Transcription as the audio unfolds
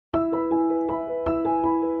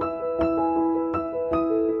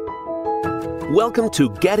Welcome to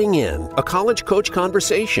Getting In, a college coach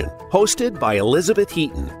conversation, hosted by Elizabeth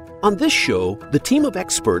Heaton. On this show, the team of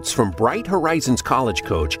experts from Bright Horizons College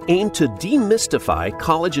Coach aim to demystify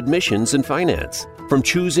college admissions and finance. From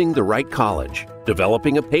choosing the right college,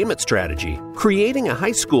 developing a payment strategy, creating a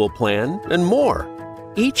high school plan, and more.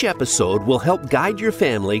 Each episode will help guide your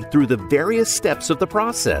family through the various steps of the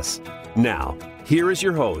process. Now, here is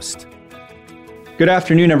your host. Good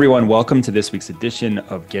afternoon, everyone. Welcome to this week's edition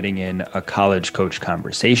of Getting In, a College Coach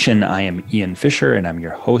Conversation. I am Ian Fisher, and I'm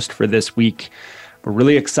your host for this week. We're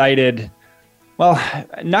really excited. Well,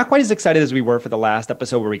 not quite as excited as we were for the last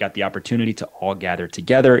episode where we got the opportunity to all gather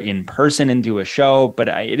together in person and do a show, but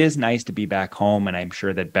it is nice to be back home, and I'm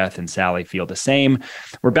sure that Beth and Sally feel the same.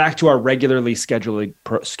 We're back to our regularly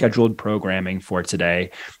scheduled programming for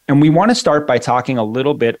today, and we want to start by talking a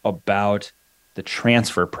little bit about the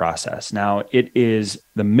transfer process. Now, it is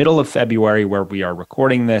the middle of February where we are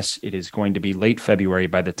recording this. It is going to be late February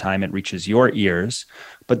by the time it reaches your ears.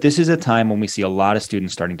 But this is a time when we see a lot of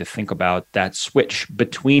students starting to think about that switch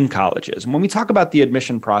between colleges. And when we talk about the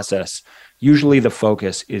admission process, usually the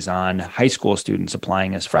focus is on high school students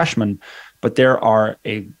applying as freshmen, but there are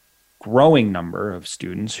a growing number of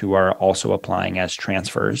students who are also applying as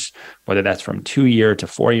transfers, whether that's from 2-year to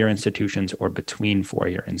 4-year institutions or between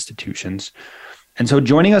 4-year institutions. And so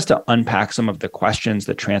joining us to unpack some of the questions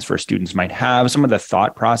that transfer students might have, some of the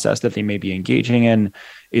thought process that they may be engaging in,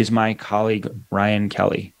 is my colleague, Ryan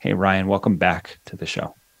Kelly. Hey, Ryan, welcome back to the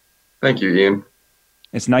show. Thank you, Ian.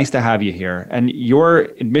 It's nice to have you here. And your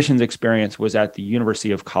admissions experience was at the University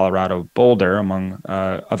of Colorado Boulder, among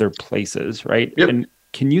other places, right? Yep. And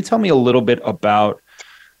can you tell me a little bit about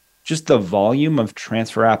just the volume of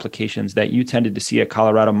transfer applications that you tended to see at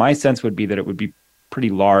Colorado? My sense would be that it would be pretty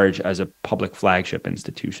large as a public flagship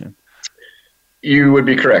institution. You would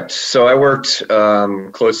be correct. So I worked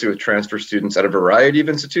closely with transfer students at a variety of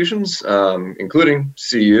institutions, including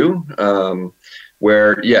CU,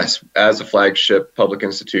 where, yes, as a flagship public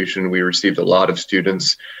institution, we received a lot of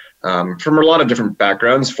students from a lot of different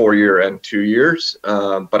backgrounds, 4-year and 2 years.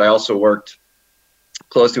 But I also worked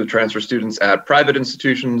closely with transfer students at private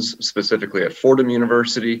institutions, specifically at Fordham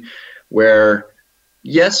University, where,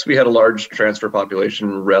 yes, we had a large transfer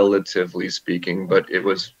population, relatively speaking, but it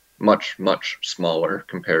was much, much smaller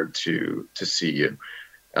compared to CU.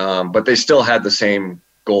 But they still had the same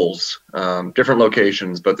goals, different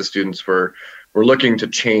locations, but the students were looking to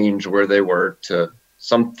change where they were to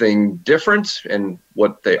something different and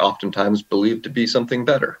what they oftentimes believed to be something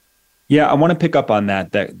better. Yeah, I want to pick up on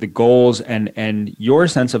that the goals and your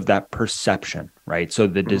sense of that perception, right? So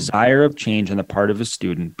the desire of change on the part of a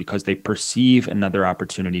student because they perceive another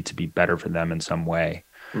opportunity to be better for them in some way.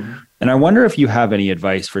 Mm-hmm. And I wonder if you have any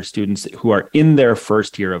advice for students who are in their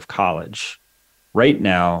first year of college right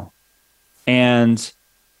now, and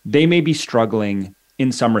they may be struggling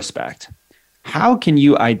in some respect. How can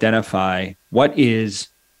you identify what is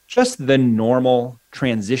just the normal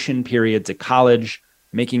transition period to college,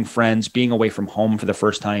 making friends, being away from home for the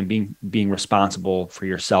first time, being responsible for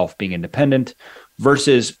yourself, being independent,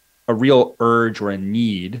 versus a real urge or a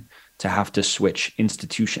need to have to switch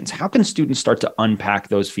institutions? How can students start to unpack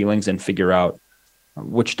those feelings and figure out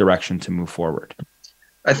which direction to move forward?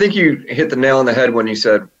 I think you hit the nail on the head when you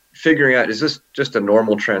said figuring out, is this just a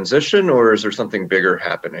normal transition or is there something bigger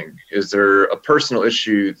happening? Is there a personal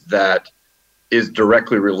issue that is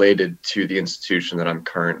directly related to the institution that I'm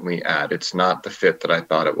currently at? It's not the fit that I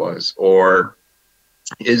thought it was. Or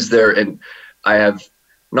is there, and I have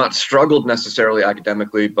not struggled necessarily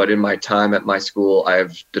academically, but in my time at my school, I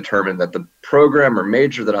have determined that the program or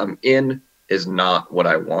major that I'm in is not what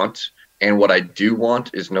I want. And what I do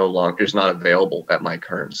want is not available at my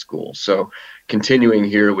current school. So continuing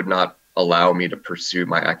here would not allow me to pursue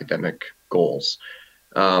my academic goals.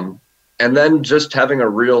 And then just having a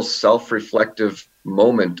real self-reflective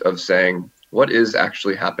moment of saying, what is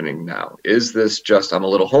actually happening now? Is this just, I'm a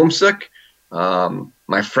little homesick?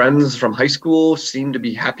 My friends from high school seem to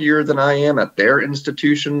be happier than I am at their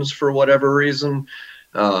institutions for whatever reason.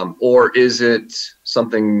 Or is it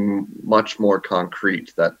something much more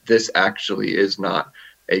concrete that this actually is not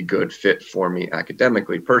a good fit for me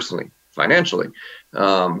academically, personally, financially?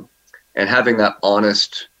 And having that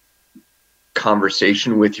honest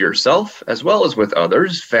conversation with yourself as well as with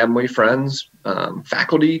others, family, friends,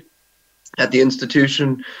 faculty at the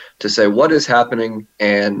institution, to say what is happening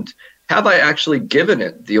and have I actually given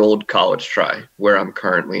it the old college try where I'm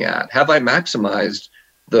currently at? Have I maximized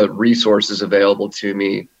the resources available to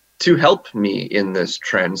me to help me in this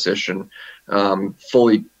transition,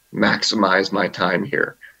 fully maximize my time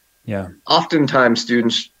here? Yeah. Oftentimes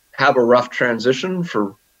students have a rough transition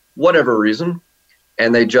for whatever reason,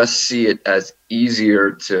 and they just see it as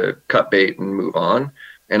easier to cut bait and move on.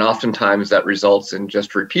 And oftentimes that results in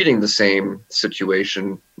just repeating the same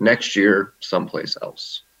situation next year someplace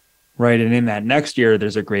else. Right. And in that next year,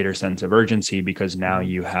 there's a greater sense of urgency because now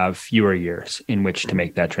you have fewer years in which to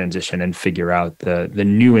make that transition and figure out the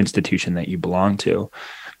new institution that you belong to.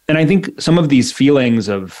 And I think some of these feelings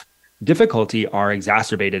of difficulty are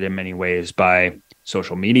exacerbated in many ways by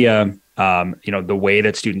social media, the way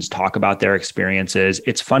that students talk about their experiences.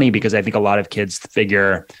 It's funny because I think a lot of kids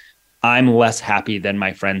figure I'm less happy than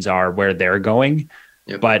my friends are where they're going.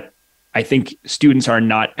 Yep. But I think students are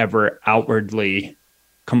not ever outwardly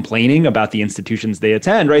complaining about the institutions they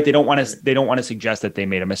attend, right? They don't want to suggest that they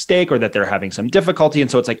made a mistake or that they're having some difficulty. And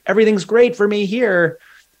so it's like, everything's great for me here.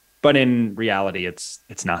 But in reality,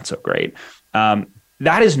 it's not so great.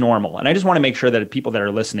 That is normal. And I just want to make sure that people that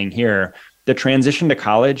are listening here, the transition to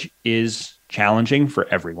college is challenging for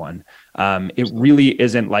everyone. It really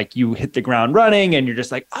isn't like you hit the ground running and you're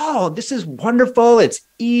just like, oh, this is wonderful. It's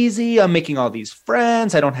easy. I'm making all these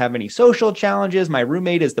friends. I don't have any social challenges. My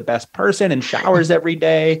roommate is the best person and showers every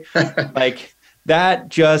day. Like that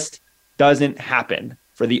just doesn't happen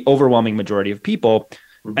for the overwhelming majority of people.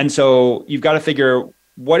 And so you've got to figure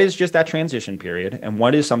what is just that transition period and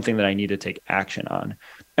what is something that I need to take action on.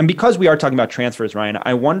 And because we are talking about transfers, Ryan,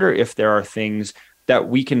 I wonder if there are things that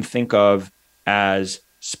we can think of as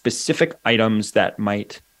specific items that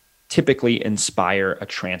might typically inspire a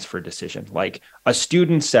transfer decision. Like a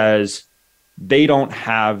student says they don't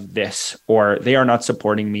have this, or they are not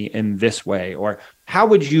supporting me in this way, or how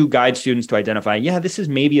would you guide students to identify, yeah, this is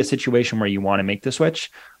maybe a situation where you want to make the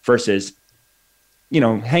switch versus,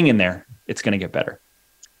 hang in there. It's going to get better.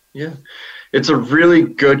 Yeah, it's a really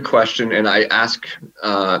good question. And I ask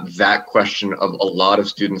that question of a lot of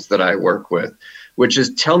students that I work with, which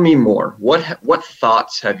is, tell me more. What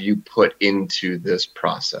thoughts have you put into this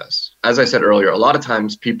process? As I said earlier, a lot of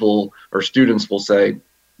times people or students will say,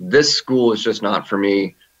 this school is just not for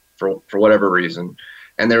me for whatever reason.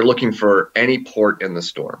 And they're looking for any port in the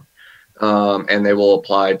storm. And they will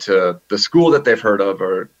apply to the school that they've heard of,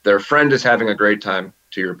 or their friend is having a great time,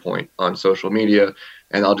 to your point, on social media.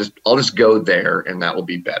 And I'll just go there and that will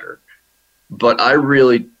be better. But I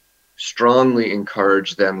really strongly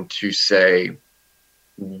encourage them to say,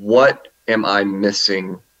 what am I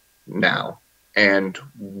missing now? And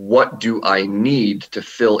what do I need to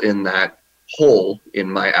fill in that hole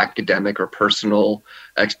in my academic or personal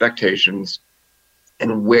expectations?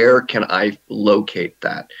 And where can I locate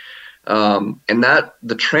that? And that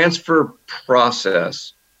the transfer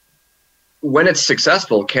process, when it's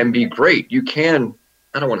successful, can be great. You can,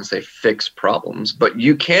 I don't want to say fix problems, but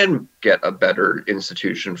you can get a better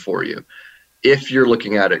institution for you if you're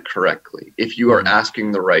looking at it correctly, if you are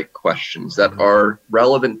asking the right questions that are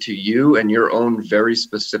relevant to you and your own very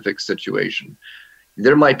specific situation.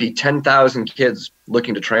 There might be 10,000 kids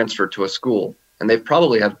looking to transfer to a school, and they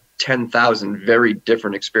probably have 10,000 very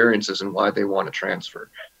different experiences in why they want to transfer.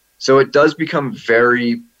 So it does become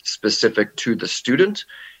very specific to the student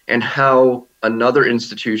and how another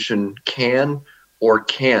institution can or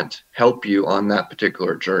can't help you on that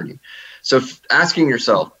particular journey. So asking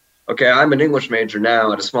yourself, okay, I'm an English major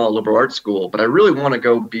now at a small liberal arts school, but I really want to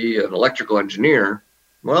go be an electrical engineer.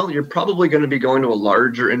 Well, you're probably going to be going to a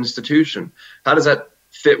larger institution. How does that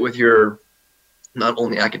fit with your not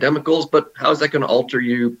only academic goals, but how is that going to alter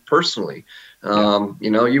you personally?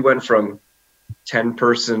 You went from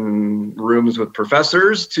 10-person rooms with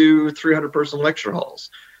professors to 300-person lecture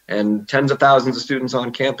halls and tens of thousands of students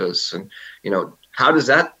on campus. And, how does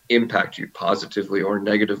that impact you positively or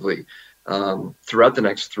negatively throughout the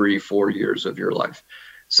next 3-4 years of your life?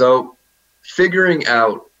 So figuring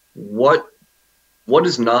out what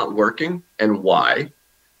is not working and why.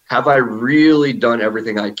 Have I really done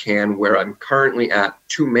everything I can where I'm currently at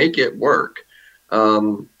to make it work?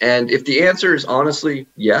 And if the answer is honestly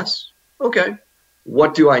yes, okay,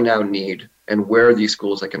 what do I now need and where are these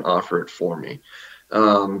schools that can offer it for me?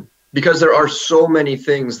 Because there are so many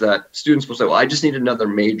things that students will say, well, I just need another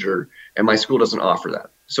major and my school doesn't offer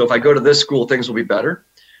that. So if I go to this school, things will be better.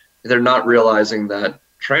 They're not realizing that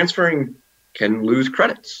transferring can lose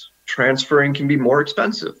credits. Transferring can be more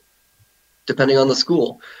expensive depending on the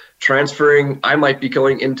school. Transferring, I might be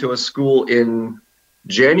going into a school in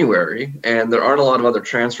January and there aren't a lot of other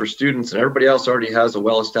transfer students and everybody else already has a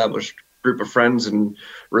well-established group of friends and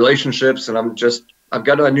relationships. And I've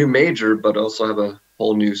got a new major, but also have a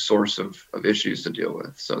whole new source of issues to deal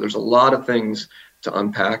with. So there's a lot of things to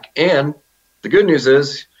unpack. And the good news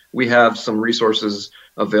is we have some resources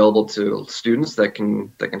available to students that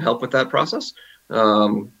can help with that process.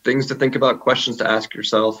 Things to think about, questions to ask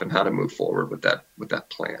yourself, and how to move forward with that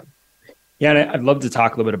plan. Yeah, and I'd love to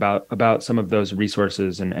talk a little bit about some of those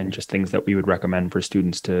resources and just things that we would recommend for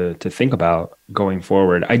students to think about going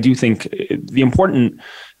forward. I do think the important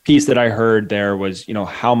piece that I heard there was,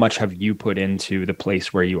 how much have you put into the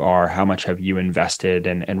place where you are? How much have you invested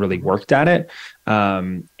and really worked at it?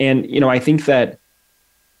 I think that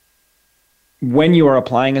when you are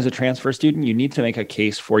applying as a transfer student, you need to make a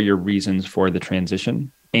case for your reasons for the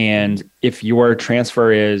transition. And if your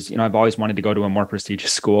transfer is, I've always wanted to go to a more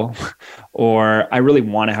prestigious school, or I really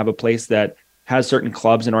want to have a place that has certain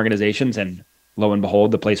clubs and organizations, and lo and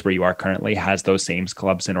behold, the place where you are currently has those same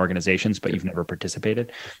clubs and organizations, but you've never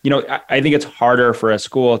participated. I think it's harder for a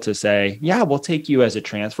school to say, yeah, we'll take you as a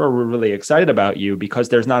transfer. We're really excited about you, because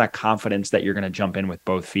there's not a confidence that you're going to jump in with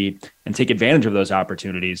both feet and take advantage of those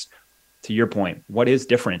opportunities. To your point, what is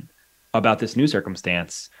different about this new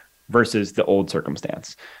circumstance versus the old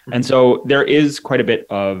circumstance? And so there is quite a bit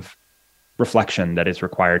of reflection that is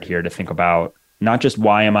required here to think about not just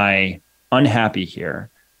why am I unhappy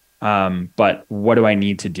here, but what do I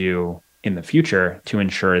need to do in the future to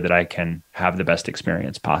ensure that I can have the best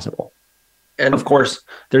experience possible? And of course,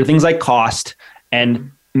 there are things like cost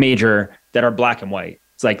and major that are black and white.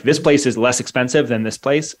 It's like, this place is less expensive than this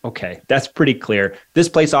place. Okay, that's pretty clear. This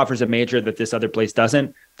place offers a major that this other place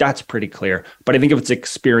doesn't. That's pretty clear. But I think if it's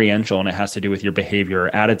experiential and it has to do with your behavior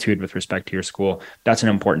or attitude with respect to your school, that's an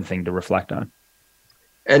important thing to reflect on.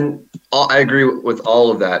 And I agree with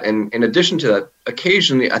all of that. And in addition to that,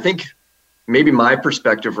 occasionally, I think maybe my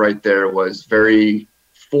perspective right there was very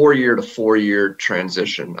 4-year to 4-year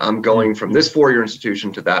transition. I'm going from this 4-year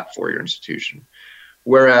institution to that 4-year institution.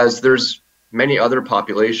 Whereas there's many other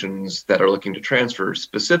populations that are looking to transfer,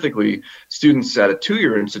 specifically students at a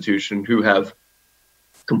 2-year institution who have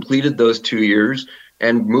completed those 2 years,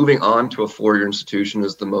 and moving on to a 4-year institution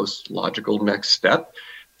is the most logical next step.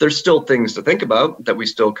 There's still things to think about that we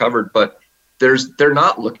still covered, but they're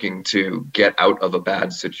not looking to get out of a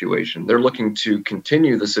bad situation. They're looking to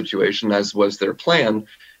continue the situation as was their plan.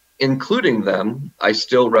 Including them, I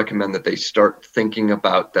still recommend that they start thinking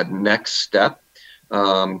about that next step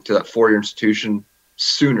to that 4-year institution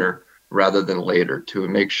sooner rather than later, to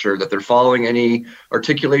make sure that they're following any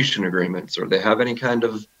articulation agreements, or they have any kind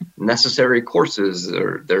of necessary courses,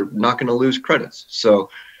 or they're not going to lose credits. So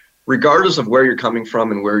regardless of where you're coming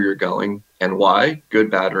from and where you're going and why,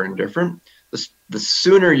 good, bad, or indifferent, the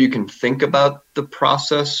sooner you can think about the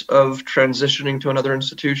process of transitioning to another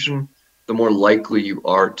institution, the more likely you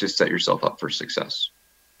are to set yourself up for success.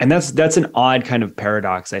 And that's an odd kind of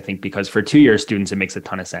paradox, I think, because for 2-year students, it makes a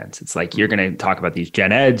ton of sense. It's like, you're going to talk about these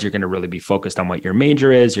gen eds, you're going to really be focused on what your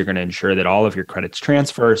major is, you're going to ensure that all of your credits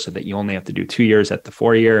transfer so that you only have to do 2 years at the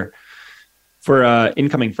 4-year. For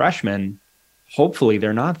incoming freshmen, hopefully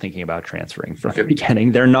they're not thinking about transferring from the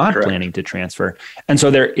beginning. They're not Correct. Planning to transfer. And so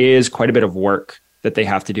there is quite a bit of work that they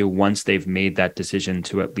have to do once they've made that decision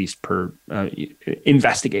to at least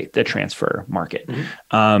investigate the transfer market.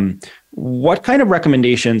 Mm-hmm. What kind of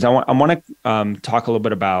recommendations? I want to talk a little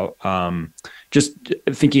bit about just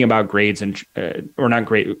thinking about grades and or not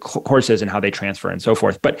grade courses and how they transfer and so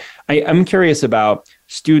forth. But I'm curious about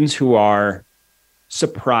students who are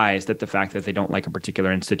surprised at the fact that they don't like a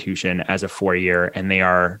particular institution as a 4-year and they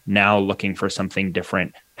are now looking for something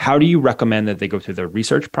different. How do you recommend that they go through the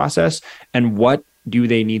research process, and what do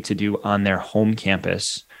they need to do on their home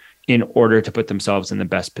campus in order to put themselves in the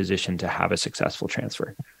best position to have a successful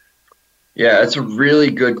transfer? Yeah, it's a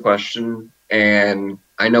really good question. And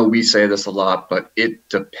I know we say this a lot, but it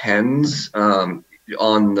depends on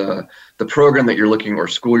the program that you're looking, or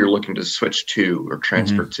school you're looking to switch to or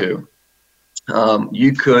transfer to.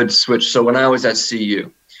 You could switch. So when I was at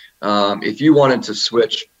CU, if you wanted to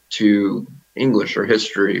switch to English or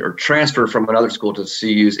history, or transfer from another school to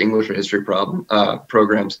CU's English or history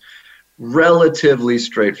programs, relatively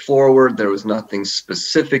straightforward. There was nothing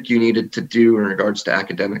specific you needed to do in regards to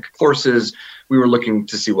academic courses. We were looking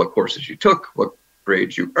to see what courses you took, what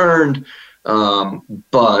grades you earned.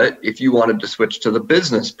 But if you wanted to switch to the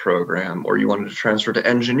business program, or you wanted to transfer to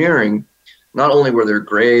engineering, not only were there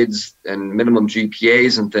grades and minimum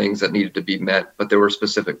GPAs and things that needed to be met, but there were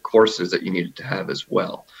specific courses that you needed to have as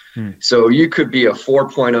well. So you could be a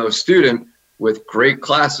 4.0 student with great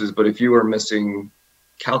classes, but if you were missing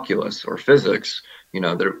calculus or physics,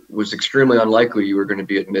 there was extremely unlikely you were going to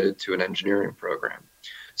be admitted to an engineering program.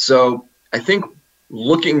 So I think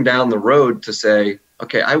looking down the road to say,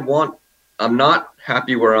 okay, I'm not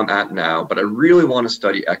happy where I'm at now, but I really want to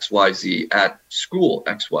study XYZ at school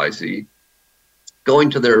XYZ. going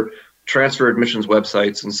to their transfer admissions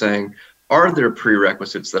websites and saying, are there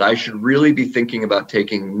prerequisites that I should really be thinking about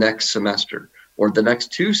taking next semester or the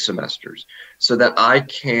next 2 semesters, so that I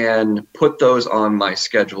can put those on my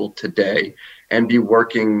schedule today and be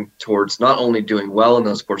working towards not only doing well in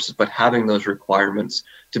those courses, but having those requirements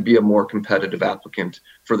to be a more competitive applicant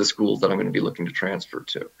for the schools that I'm going to be looking to transfer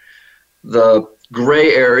to. The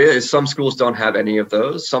gray area is some schools don't have any of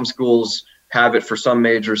those. Some schools have it for some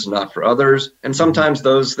majors, not for others. And sometimes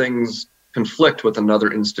those things conflict with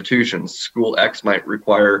another institution. School X might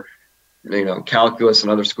require, calculus,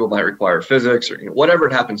 another school might require physics, or whatever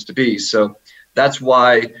it happens to be. So that's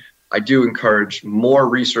why I do encourage more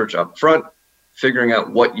research up front, figuring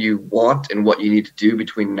out what you want and what you need to do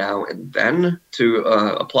between now and then to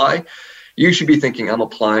apply. You should be thinking, I'm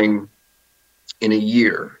applying in a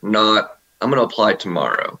year, not I'm going to apply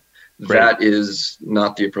tomorrow. Right. That is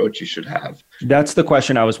not the approach you should have. That's the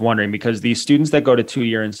question I was wondering, because these students that go to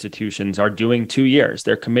 2-year institutions are doing 2 years.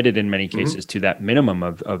 They're committed in many cases to that minimum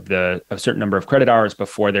of a certain number of credit hours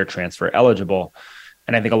before they're transfer eligible.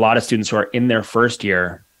 And I think a lot of students who are in their first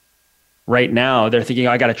year right now, they're thinking,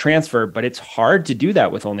 I got to transfer, but it's hard to do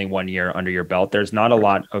that with only 1 year under your belt. There's not a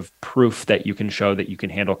lot of proof that you can show that you can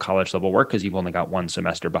handle college level work because you've only got 1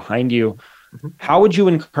 semester behind you. How would you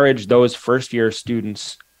encourage those first year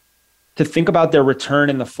students to think about their return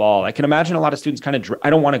in the fall? I can imagine a lot of students I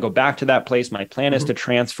don't want to go back to that place. My plan is to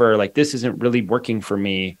transfer. Like, this isn't really working for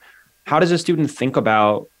me. How does a student think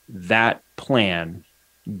about that plan,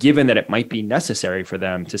 given that it might be necessary for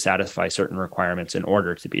them to satisfy certain requirements in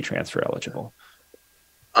order to be transfer eligible?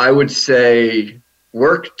 I would say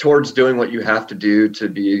work towards doing what you have to do to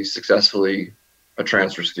be successfully a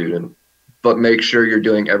transfer student, but make sure you're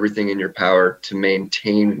doing everything in your power to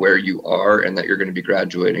maintain where you are and that you're going to be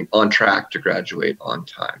graduating on track to graduate on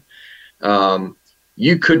time.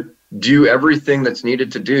 You could do everything that's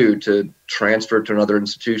needed to do to transfer to another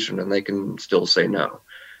institution and they can still say no,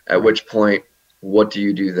 at which point, what do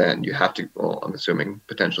you do then? You have to, I'm assuming,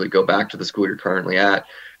 potentially go back to the school you're currently at,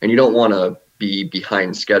 and you don't want to be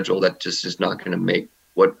behind schedule. That just is not going to make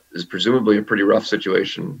what is presumably a pretty rough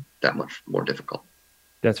situation that much more difficult.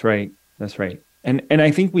 That's right. That's right. And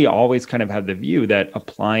I think we always kind of have the view that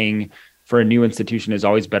applying for a new institution is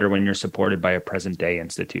always better when you're supported by a present day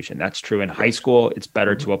institution. That's true in high school. It's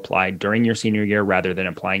better to apply during your senior year rather than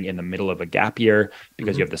applying in the middle of a gap year,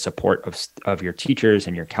 because you have the support of your teachers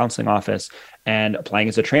and your counseling office. And applying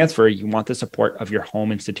as a transfer, you want the support of your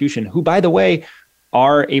home institution, who, by the way,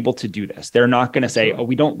 are able to do this. They're not going to say, oh,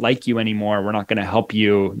 we don't like you anymore. We're not going to help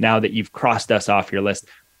you now that you've crossed us off your list.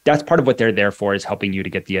 That's part of what they're there for, is helping you to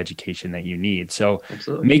get the education that you need. So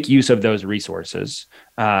make use of those resources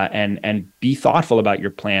and be thoughtful about your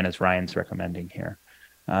plan, as Ryan's recommending here.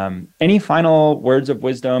 Any final words of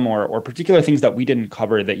wisdom or particular things that we didn't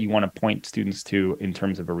cover that you want to point students to in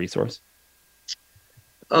terms of a resource?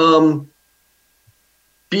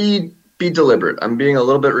 Be deliberate. I'm being a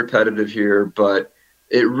little bit repetitive here, but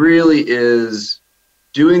it really is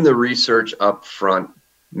doing the research up front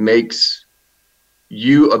makes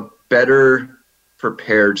you a better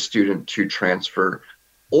prepared student to transfer,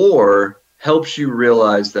 or helps you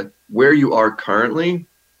realize that where you are currently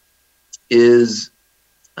is,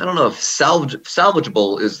 I don't know if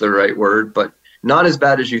salvageable is the right word, but not as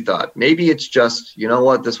bad as you thought. Maybe it's just, you know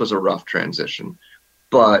what, this was a rough transition,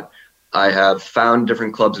 but I have found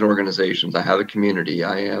different clubs and organizations. I have a community.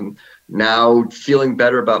 I am now feeling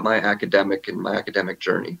better about my academic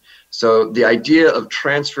journey. So the idea of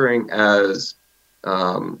transferring as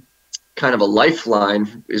kind of a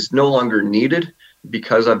lifeline is no longer needed,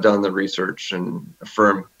 because I've done the research and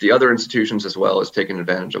affirmed the other institutions as well as taken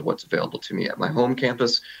advantage of what's available to me at my home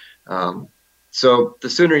campus. So the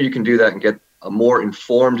sooner you can do that and get a more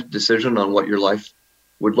informed decision on what your life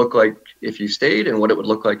would look like if you stayed and what it would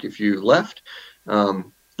look like if you left, the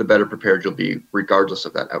better prepared you'll be regardless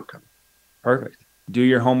of that outcome. Perfect. Do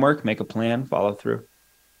your homework, make a plan, follow through.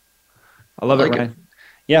 I love it, Ryan.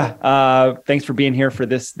 Yeah. Thanks for being here for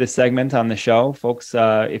this segment on the show, folks.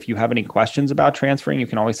 If you have any questions about transferring, you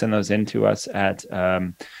can always send those in to us at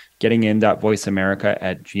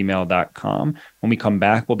gettingin.voiceamerica@gmail.com. When we come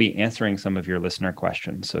back, we'll be answering some of your listener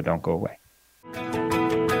questions, so don't go away.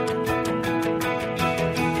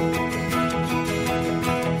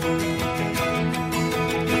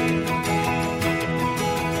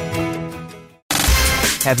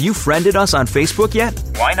 Have you friended us on Facebook yet?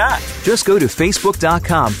 Why not? Just go to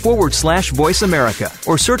facebook.com/Voice America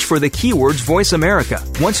or search for the keywords Voice America.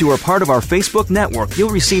 Once you are part of our Facebook network,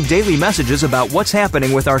 you'll receive daily messages about what's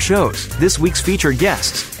happening with our shows, this week's featured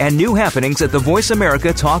guests, and new happenings at the Voice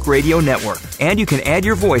America Talk Radio Network. And you can add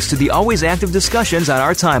your voice to the always active discussions on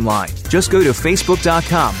our timeline. Just go to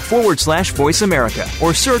facebook.com/Voice America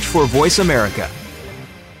or search for Voice America.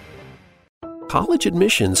 College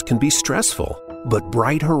admissions can be stressful, but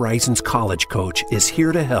Bright Horizons College Coach is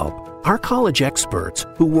here to help. Our college experts,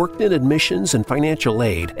 who worked in admissions and financial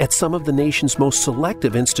aid at some of the nation's most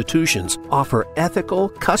selective institutions, offer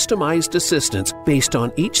ethical, customized assistance based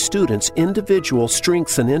on each student's individual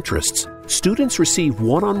strengths and interests. Students receive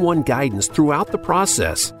one-on-one guidance throughout the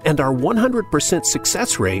process, and our 100%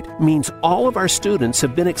 success rate means all of our students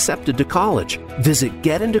have been accepted to college. Visit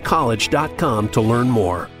getintocollege.com to learn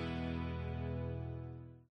more.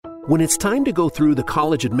 When it's time to go through the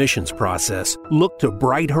college admissions process, look to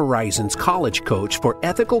Bright Horizons College Coach for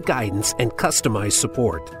ethical guidance and customized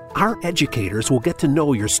support. Our educators will get to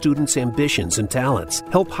know your students' ambitions and talents,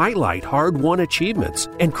 help highlight hard-won achievements,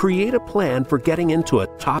 and create a plan for getting into a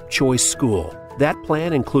top-choice school. That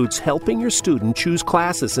plan includes helping your student choose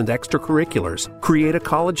classes and extracurriculars, create a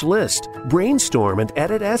college list, brainstorm and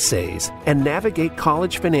edit essays, and navigate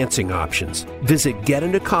college financing options. Visit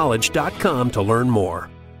getintocollege.com to learn more.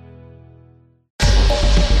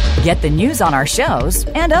 Get the news on our shows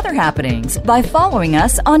and other happenings by following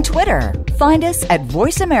us on Twitter. Find us at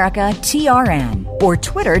VoiceAmericaTRN or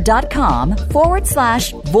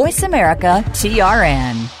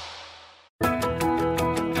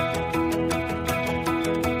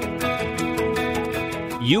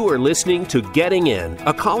You are listening to Getting In,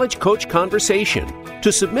 a college coach conversation.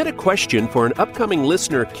 To submit a question for an upcoming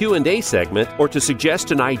listener Q&A segment or to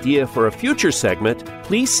suggest an idea for a future segment,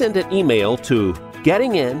 please send an email to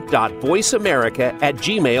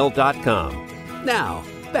gettingin.voiceamerica@gmail.com. Now,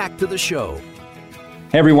 back to the show.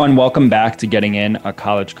 Hey everyone, welcome back to Getting In, a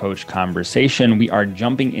college coach conversation. We are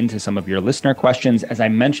jumping into some of your listener questions. As I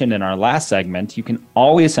mentioned in our last segment, you can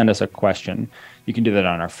always send us a question. You can do that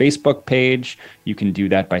on our Facebook page. You can do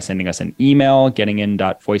that by sending us an email,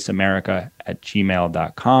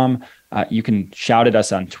 gettingin.voiceamerica@gmail.com. You can shout at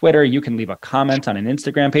us on Twitter. You can leave a comment on an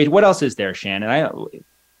Instagram page. What else is there, Shannon?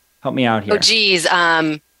 Help me out here. Oh, geez.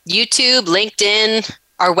 YouTube, LinkedIn,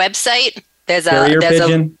 our website. There's a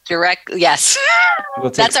direct, yes.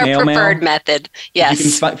 We'll That's our preferred method. Yes.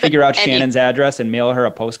 You can figure out Shannon's address and mail her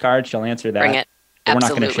a postcard. She'll answer that. Bring it. But we're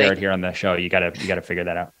not going to share it here on the show. You gotta figure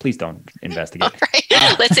that out. Please don't investigate. All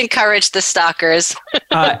right. Let's encourage the stalkers.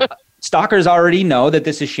 Stalkers already know that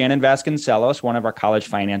this is Shannon Vasconcelos, one of our college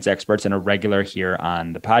finance experts and a regular here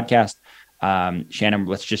on the podcast. Shannon,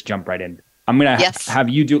 let's just jump right in. I'm going to have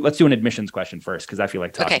you let's do an admissions question first because I feel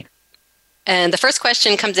like talking. Okay. And the first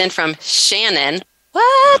question comes in from Shannon.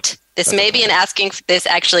 What? This may be this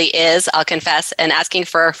actually is, I'll confess, an asking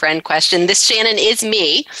for a friend question. This Shannon is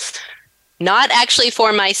me. Not actually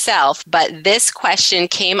for myself, but this question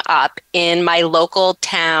came up in my local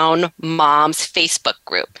town mom's Facebook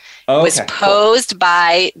group. Okay. It was posed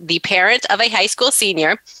by the parent of a high school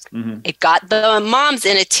senior. Mm-hmm. It got the moms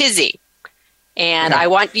in a tizzy. And I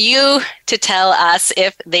want you to tell us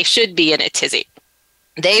if they should be in a tizzy.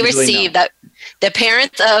 They received that the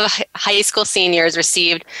parents of high school seniors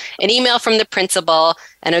received an email from the principal.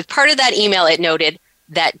 And as part of that email, it noted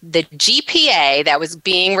that the GPA that was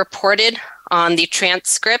being reported on the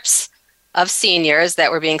transcripts of seniors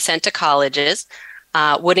that were being sent to colleges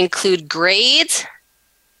would include grades.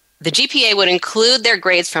 The GPA would include their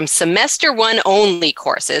grades from semester one only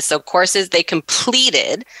courses, so courses they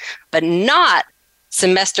completed, but not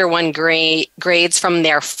semester one grades from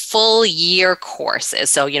their full year courses.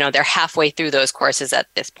 So, they're halfway through those courses at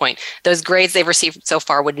this point. Those grades they've received so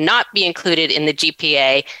far would not be included in the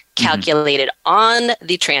GPA calculated on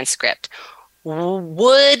the transcript.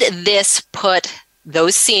 Would this put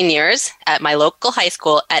those seniors at my local high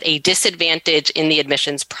school at a disadvantage in the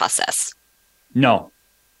admissions process? No.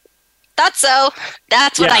 Thought so.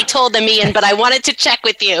 That's what I told them, Ian, but I wanted to check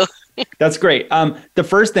with you. That's great. The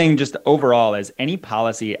first thing just overall is any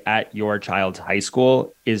policy at your child's high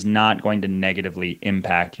school is not going to negatively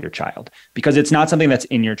impact your child because it's not something that's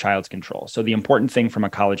in your child's control. So the important thing from a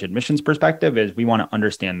college admissions perspective is we want to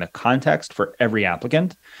understand the context for every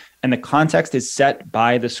applicant, and the context is set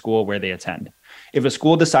by the school where they attend. If a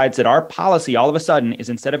school decides that our policy all of a sudden is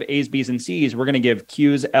instead of A's, B's, and C's, we're going to give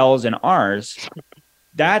Q's, L's, and R's,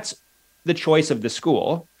 that's the choice of the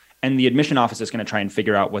school. And the admission office is going to try and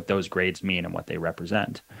figure out what those grades mean and what they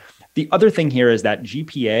represent. The other thing here is that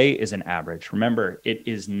GPA is an average. Remember, it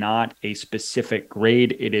is not a specific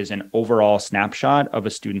grade. It is an overall snapshot of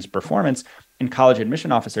a student's performance, and college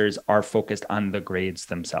admission officers are focused on the grades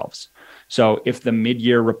themselves. So if the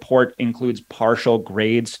mid-year report includes partial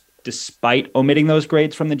grades despite omitting those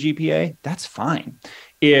grades from the GPA, that's fine.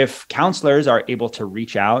 If counselors are able to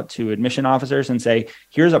reach out to admission officers and say,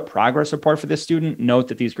 here's a progress report for this student, note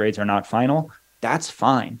that these grades are not final, that's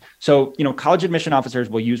fine. So, college admission officers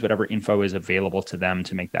will use whatever info is available to them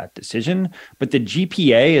to make that decision. But the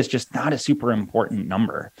GPA is just not a super important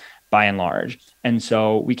number by and large. And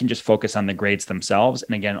so we can just focus on the grades themselves.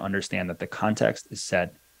 And again, understand that the context is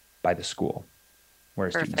set by the school where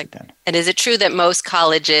students attend. And is it true that most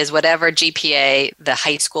colleges, whatever GPA the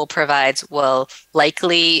high school provides, will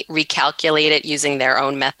likely recalculate it using their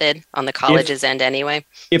own method on the college's end anyway?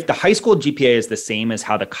 If the high school GPA is the same as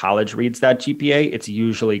how the college reads that GPA, it's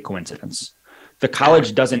usually coincidence. The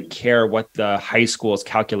college doesn't care what the high school's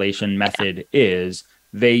calculation method is.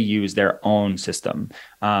 They use their own system.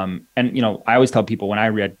 And I always tell people when I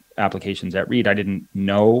read applications at Reed, I didn't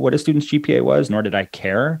know what a student's GPA was, nor did I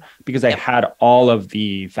care, because I had all of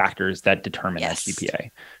the factors that determine that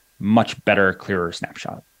GPA. Much better, clearer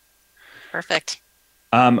snapshot. Perfect.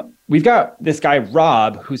 We've got this guy,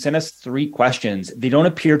 Rob, who sent us 3 questions. They don't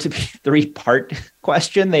appear to be 3-part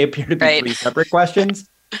question. They appear to be 3 separate questions.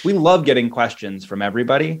 We love getting questions from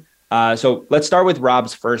everybody. So let's start with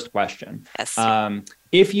Rob's first question. Yes.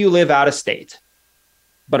 If you live out of state,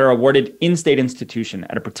 but are awarded in-state institution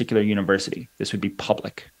at a particular university, this would be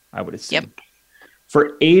public, I would assume. Yep.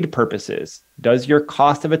 For aid purposes, does your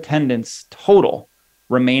cost of attendance total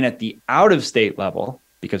remain at the out-of-state level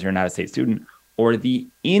because you're an out-of-state student, or the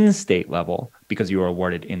in-state level because you were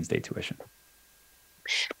awarded in-state tuition?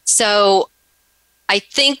 So I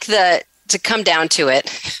think that to come down to it,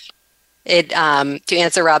 to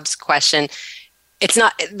answer Rob's question, it's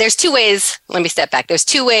not, there's 2 ways, let me step back. There's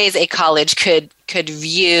 2 ways a college could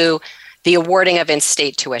view the awarding of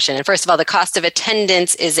in-state tuition. And first of all, the cost of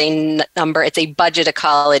attendance is a number, it's a budget a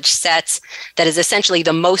college sets that is essentially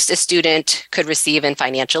the most a student could receive in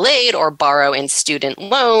financial aid or borrow in student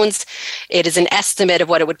loans. It is an estimate of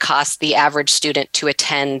what it would cost the average student to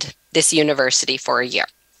attend this university for a year.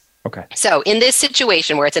 Okay. So in this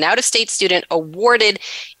situation where it's an out-of-state student awarded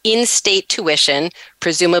in-state tuition,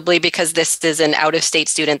 presumably because this is an out-of-state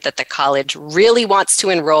student that the college really wants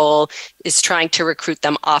to enroll, is trying to recruit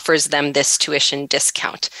them, offers them this tuition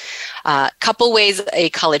discount. Couple ways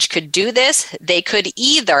a college could do this. They could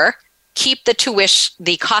either keep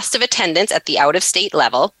the cost of attendance at the out-of-state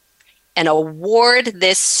level and award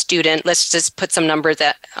this student, let's just put some numbers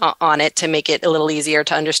on it to make it a little easier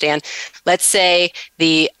to understand. Let's say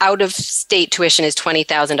the out-of-state tuition is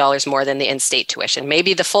 $20,000 more than the in-state tuition.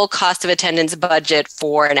 Maybe the full cost of attendance budget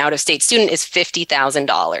for an out-of-state student is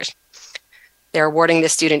 $50,000. They're awarding the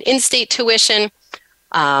student in-state tuition,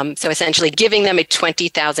 so essentially giving them a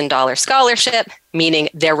 $20,000 scholarship, meaning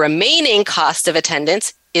their remaining cost of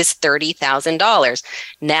attendance is $30,000.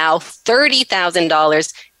 Now,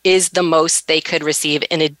 $30,000 is the most they could receive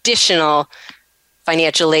in additional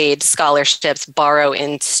financial aid, scholarships, borrow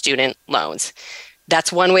in student loans.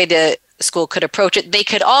 That's one way the school could approach it. They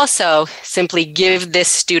could also simply give this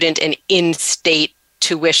student an in-state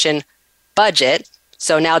tuition budget.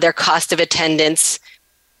 So now their cost of attendance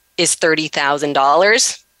is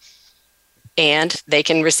 $30,000, and they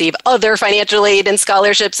can receive other financial aid and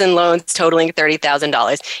scholarships and loans totaling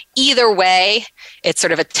 $30,000. Either way, it's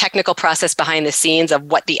sort of a technical process behind the scenes of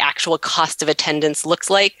what the actual cost of attendance looks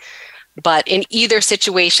like. But in either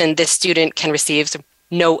situation, this student can receive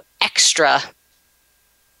no extra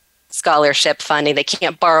scholarship funding. They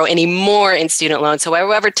can't borrow any more in student loans. So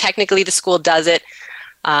however technically the school does it,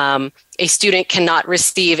 a student cannot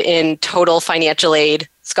receive in total financial aid,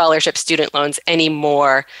 scholarship, student loans any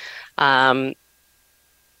more than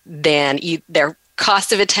their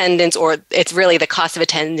cost of attendance, or it's really the cost of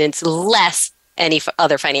attendance less any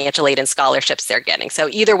other financial aid and scholarships they're getting. So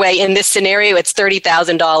either way, in this scenario, it's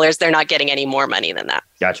 $30,000. They're not getting any more money than that.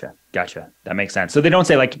 Gotcha. That makes sense. So they don't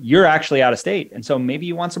say like, you're actually out of state, and so maybe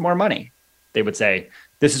you want some more money. They would say,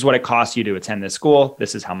 this is what it costs you to attend this school.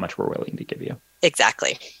 This is how much we're willing to give you.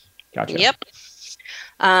 Exactly. Gotcha. Yep.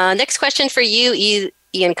 Next question for you,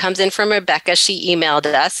 Ian, comes in from Rebecca. She emailed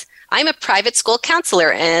us. I'm a private school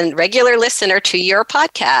counselor and regular listener to your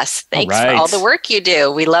podcast. Thanks for all the work you do.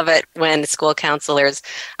 We love it when school counselors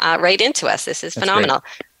write into us. This is phenomenal.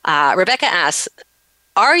 Rebecca asks,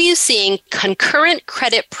 are you seeing concurrent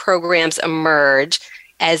credit programs emerge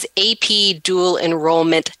as AP dual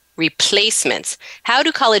enrollment replacements. How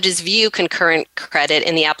do colleges view concurrent credit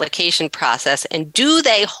in the application process, and do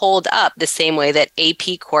they hold up the same way that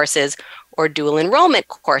AP courses or dual enrollment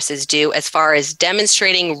courses do as far as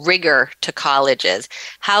demonstrating rigor to colleges?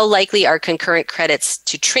 How likely are concurrent credits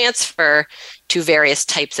to transfer to various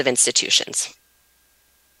types of institutions?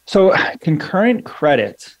 So concurrent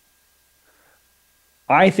credit,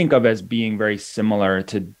 I think of as being very similar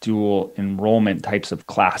to dual enrollment types of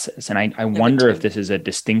classes. And I wonder if this is a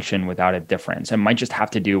distinction without a difference. It might just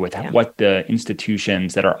have to do with what the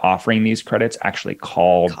institutions that are offering these credits actually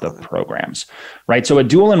call the programs, right? So a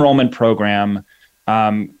dual enrollment program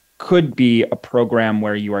could be a program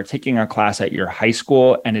where you are taking a class at your high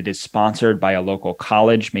school and it is sponsored by a local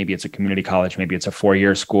college. Maybe it's a community college, maybe it's a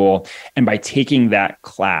four-year school. And by taking that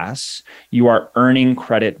class, you are earning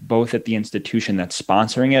credit both at the institution that's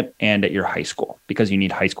sponsoring it and at your high school, because you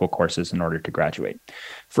need high school courses in order to graduate.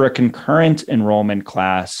 For a concurrent enrollment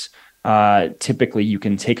class, typically you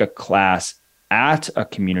can take a class at a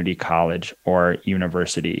community college or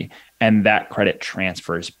university, and that credit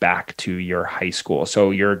transfers back to your high school.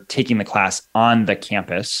 So you're taking the class on the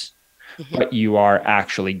campus, but you are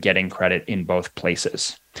actually getting credit in both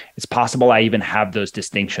places. It's possible I even have those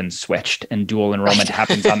distinctions switched, and dual enrollment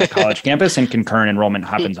happens on the college campus and concurrent enrollment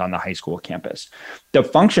happens on the high school campus. The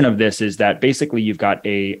function of this is that basically you've got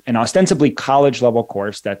an ostensibly college level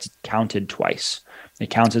course that's counted twice. It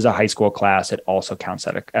counts as a high school class. It also counts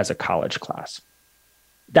as a college class.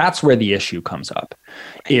 That's where the issue comes up,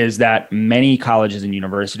 is that many colleges and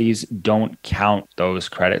universities don't count those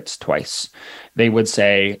credits twice. They would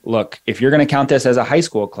say, look, if you're going to count this as a high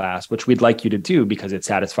school class, which we'd like you to do because it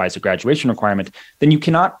satisfies a graduation requirement, then you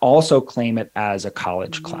cannot also claim it as a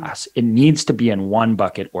college class. It needs to be in one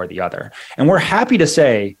bucket or the other. And we're happy to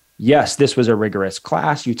say, yes, this was a rigorous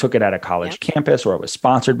class. You took it at a college campus, or it was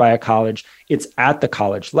sponsored by a college. It's at the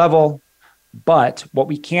college level. But what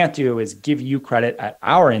we can't do is give you credit at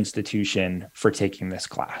our institution for taking this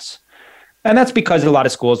class. And that's because a lot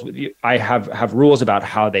of schools, I have rules about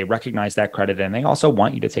how they recognize that credit, and they also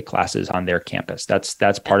want you to take classes on their campus.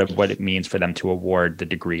 That's part of what it means for them to award the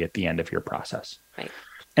degree at the end of your process. Right.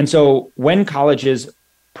 And so when colleges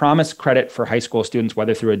promise credit for high school students,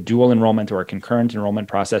 whether through a dual enrollment or a concurrent enrollment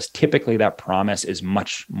process, typically that promise is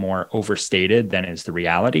much more overstated than is the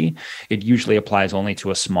reality. It usually applies only to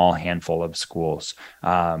a small handful of schools.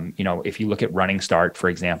 If you look at Running Start, for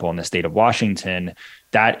example, in the state of Washington,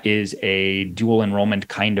 that is a dual enrollment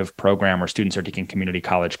kind of program where students are taking community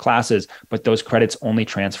college classes, but those credits only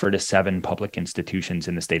transfer to 7 public institutions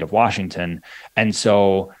in the state of Washington. And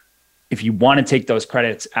so if you want to take those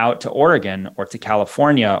credits out to Oregon or to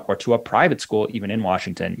California or to a private school, even in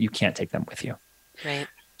Washington, you can't take them with you. Right.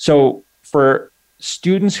 So for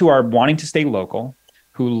students who are wanting to stay local,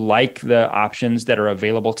 who like the options that are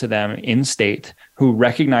available to them in state, who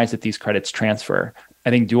recognize that these credits transfer, I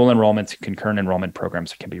think dual enrollment and concurrent enrollment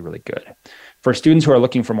programs can be really good. For students who are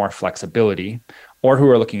looking for more flexibility or who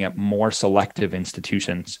are looking at more selective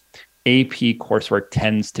institutions, AP coursework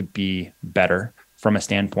tends to be better from a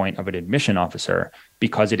standpoint of an admission officer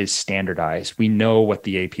because it is standardized. We know what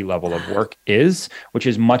the AP level of work is, which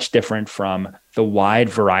is much different from the wide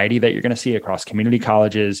variety that you're going to see across community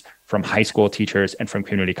colleges, from high school teachers, and from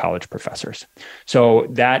community college professors. So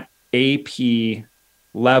that AP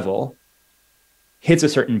level hits a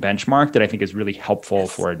certain benchmark that I think is really helpful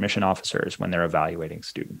for admission officers when they're evaluating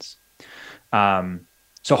students.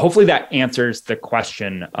 So hopefully that answers the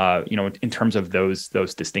question, in terms of those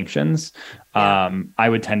distinctions. I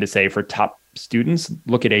would tend to say for top students,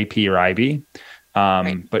 look at AP or IB.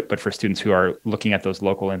 But for students who are looking at those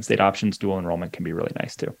local and state options, dual enrollment can be really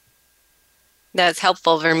nice too. That's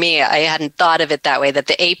helpful for me. I hadn't thought of it that way, that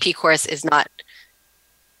the AP course is not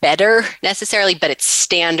better necessarily, but it's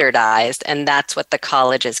standardized, and that's what the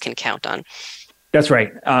colleges can count on. That's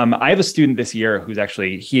right. I have a student this year who's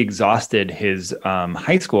he exhausted his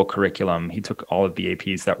high school curriculum. He took all of the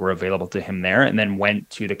APs that were available to him there and then went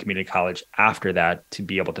to the community college after that to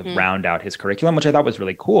be able to round out his curriculum, which I thought was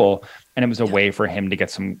really cool. And it was a way for him to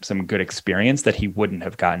get some good experience that he wouldn't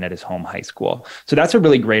have gotten at his home high school. So that's a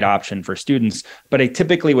really great option for students. But I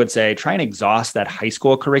typically would say try and exhaust that high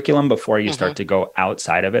school curriculum before you start to go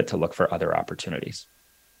outside of it to look for other opportunities.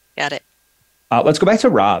 Got it. Let's go back to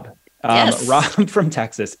Rob. Yes. Rob from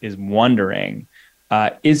Texas is wondering,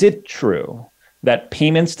 is it true that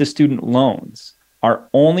payments to student loans are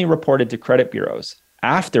only reported to credit bureaus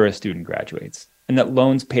after a student graduates, and that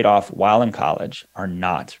loans paid off while in college are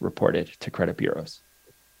not reported to credit bureaus?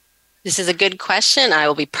 This is a good question. I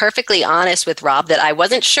will be perfectly honest with Rob that I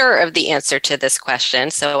wasn't sure of the answer to this question.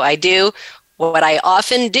 So I do what I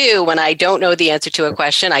often do when I don't know the answer to a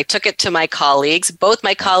question, I took it to my colleagues, both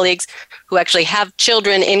my colleagues who actually have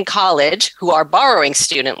children in college who are borrowing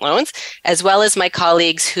student loans, as well as my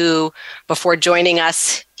colleagues who, before joining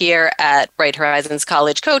us here at Bright Horizons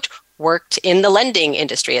College Coach, worked in the lending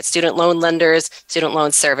industry at student loan lenders, student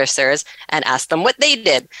loan servicers, and asked them what they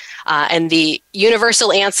did. And the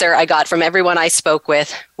universal answer I got from everyone I spoke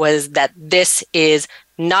with was that this is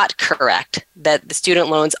not correct, that the student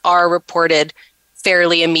loans are reported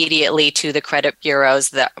fairly immediately to the credit bureaus,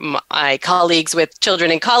 that my colleagues with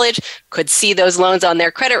children in college could see those loans on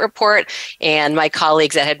their credit report. And my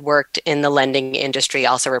colleagues that had worked in the lending industry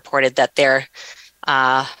also reported that their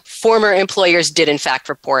former employers did in fact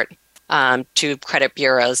report to credit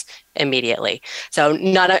bureaus immediately. So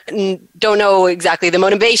don't know exactly the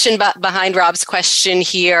motivation behind Rob's question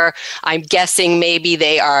here. I'm guessing maybe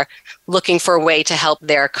they are looking for a way to help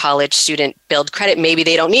their college student build credit. Maybe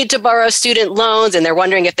they don't need to borrow student loans and they're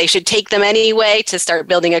wondering if they should take them anyway to start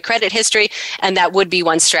building a credit history. And that would be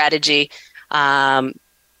one strategy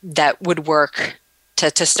that would work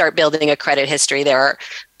to start building a credit history. There are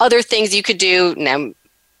other things you could do. Now,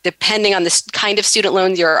 depending on the kind of student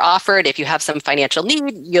loans you're offered, if you have some financial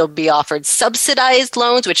need, you'll be offered subsidized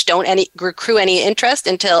loans, which don't accrue any interest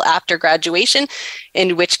until after graduation,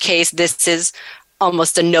 in which case this is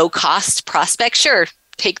almost a no-cost prospect. Sure,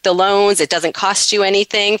 take the loans. It doesn't cost you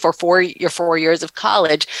anything for your 4 years of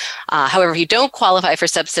college. However, if you don't qualify for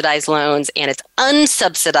subsidized loans and it's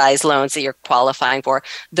unsubsidized loans that you're qualifying for,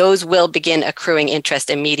 those will begin accruing interest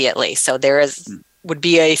immediately. So there would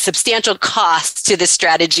be a substantial cost to this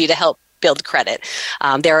strategy to help build credit.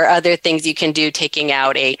 There are other things you can do, taking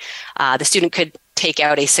out the student could take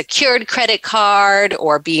out a secured credit card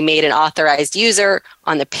or be made an authorized user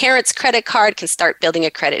on the parent's credit card, can start building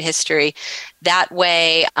a credit history that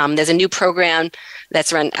way. There's a new program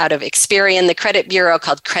that's run out of Experian, the credit bureau,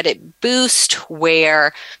 called Credit Boost,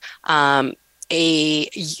 where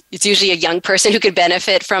it's usually a young person who could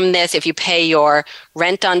benefit from this. If you pay your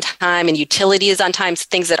rent on time and utilities on time,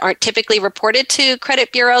 things that aren't typically reported to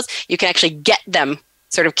credit bureaus, you can actually get them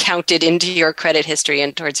sort of counted into your credit history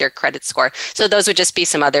and towards your credit score. So those would just be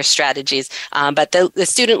some other strategies. But the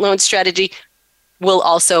student loan strategy will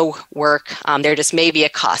also work. There just may be a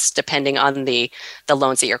cost depending on the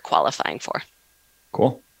loans that you're qualifying for.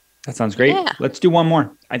 Cool. That sounds great. Yeah. Let's do one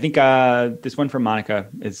more. I think this one from Monica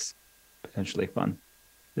is potentially fun.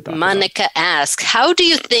 Monica asks, how do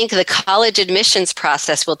you think the college admissions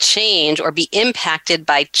process will change or be impacted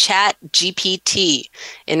by ChatGPT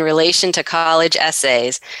in relation to college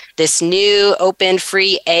essays? This new open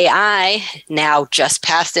free AI now just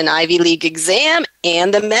passed an Ivy League exam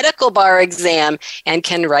and the medical bar exam and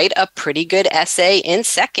can write a pretty good essay in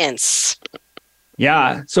seconds.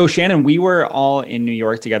 Yeah. So Shannon, we were all in New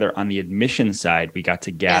York together on the admission side. We got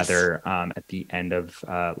to gather at the end of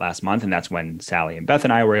last month. And that's when Sally and Beth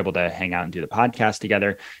and I were able to hang out and do the podcast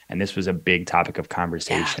together. And this was a big topic of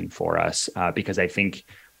conversation for us because I think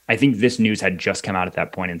this news had just come out at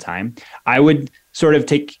that point in time. I would sort of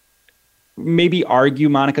maybe argue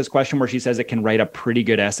Monica's question where she says it can write a pretty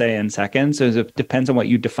good essay in seconds. So it depends on what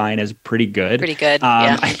you define as pretty good. Pretty good.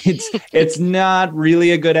 It's not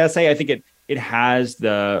really a good essay. I think it has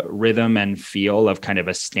the rhythm and feel of kind of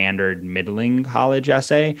a standard middling college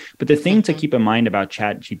essay. But the thing to keep in mind about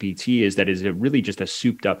ChatGPT is that it's really just a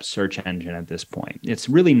souped up search engine at this point. It's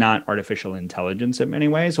really not artificial intelligence in many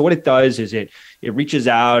ways. So what it does is it reaches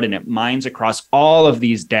out and it mines across all of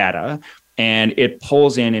these data and it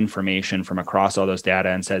pulls in information from across all those data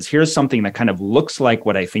and says, here's something that kind of looks like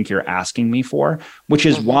what I think you're asking me for, which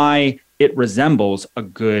is why it resembles a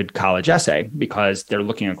good college essay, because they're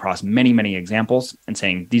looking across many, many examples and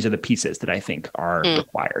saying, these are the pieces that I think are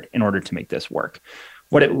required in order to make this work.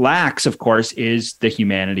 What it lacks, of course, is the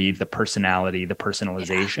humanity, the personality, the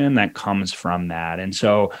personalization that comes from that. And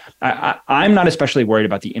so I'm not especially worried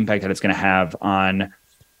about the impact that it's going to have on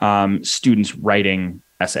students writing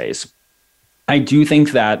essays. I do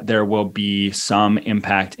think that there will be some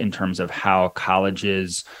impact in terms of how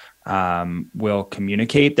colleges will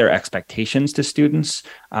communicate their expectations to students.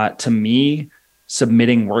 To me,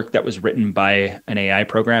 submitting work that was written by an AI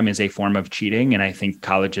program is a form of cheating. And I think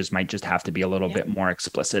colleges might just have to be a little bit more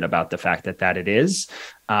explicit about the fact that it is.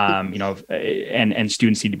 And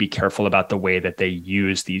students need to be careful about the way that they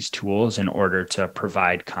use these tools in order to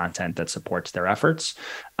provide content that supports their efforts.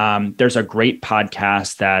 There's a great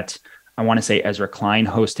podcast that I want to say Ezra Klein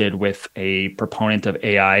hosted with a proponent of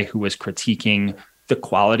AI who was critiquing the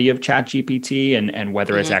quality of ChatGPT and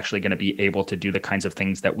whether it's actually going to be able to do the kinds of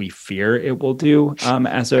things that we fear it will do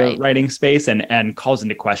as a writing space, and calls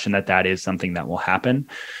into question that is something that will happen.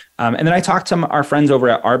 And then I talked to our friends over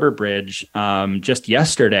at Arbor Bridge just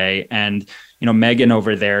yesterday, and Megan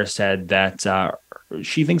over there said that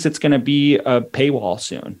she thinks it's going to be a paywall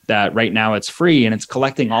soon, that right now it's free and it's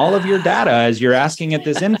collecting all of your data as you're asking it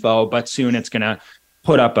this info, but soon it's going to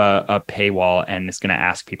put up a paywall and it's going to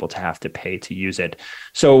ask people to have to pay to use it.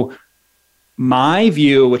 So my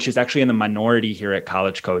view, which is actually in the minority here at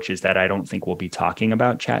College Coach, is that I don't think we'll be talking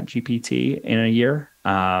about ChatGPT in a year.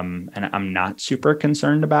 And I'm not super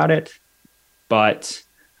concerned about it, but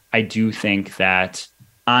I do think that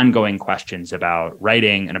ongoing questions about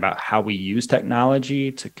writing and about how we use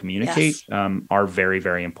technology to communicate are very,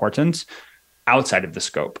 very important outside of the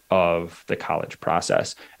scope of the college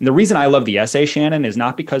process. And the reason I love the essay, Shannon, is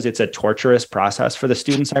not because it's a torturous process for the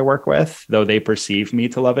students I work with, though they perceive me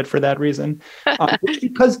to love it for that reason. It's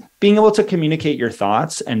because being able to communicate your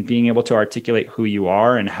thoughts and being able to articulate who you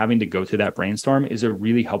are and having to go through that brainstorm is a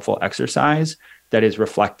really helpful exercise that is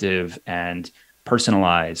reflective and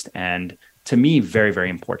personalized, and to me, very, very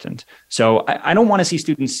important. So I don't want to see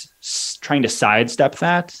students trying to sidestep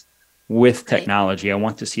that with technology. I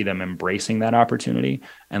want to see them embracing that opportunity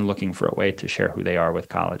and looking for a way to share who they are with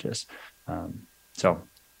colleges. So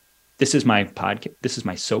this is my podcast. This is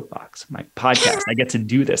my soapbox, my podcast. I get to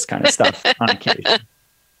do this kind of stuff on occasion.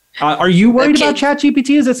 Are you worried about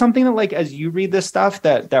ChatGPT? Is it something that, like, as you read this stuff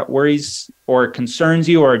that worries or concerns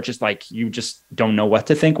you, or just like you just don't know what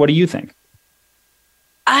to think? What do you think?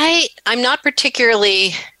 I'm not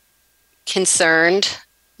particularly concerned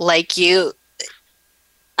like you.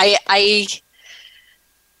 I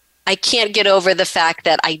can't get over the fact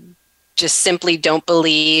that I just simply don't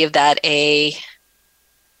believe that a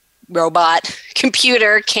robot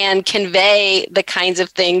computer can convey the kinds of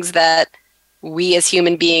things that we as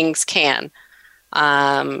human beings can.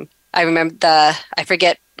 I remember I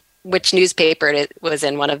forget which newspaper it was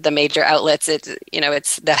in, one of the major outlets.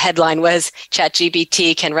 It's the headline was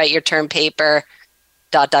ChatGPT can write your term paper ...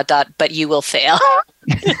 but you will fail.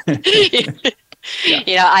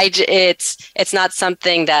 It's not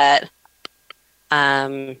something that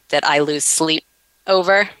I lose sleep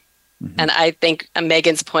over. Mm-hmm. And I think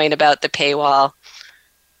Megan's point about the paywall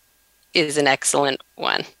is an excellent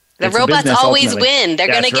one. The robots always win. They're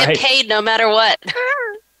going to get paid no matter what.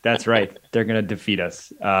 That's right. They're going to defeat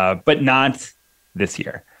us, but not this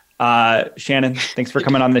year. Shannon, thanks for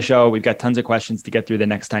coming on the show. We've got tons of questions to get through the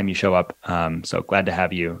next time you show up. So glad to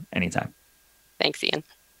have you anytime. Thanks, Ian.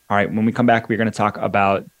 All right. When we come back, we're going to talk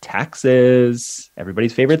about taxes,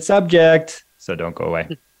 everybody's favorite subject. So don't go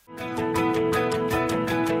away.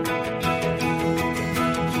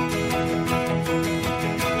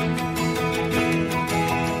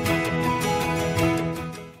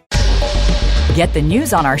 Get the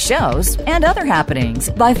news on our shows and other happenings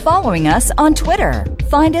by following us on Twitter.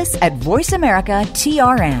 Find us at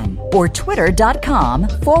VoiceAmericaTRN or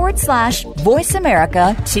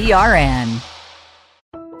twitter.com/VoiceAmericaTRN.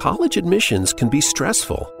 College admissions can be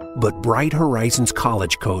stressful, but Bright Horizons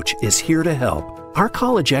College Coach is here to help. Our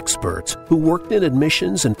college experts, who worked in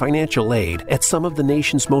admissions and financial aid at some of the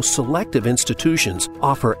nation's most selective institutions,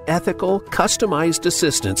 offer ethical, customized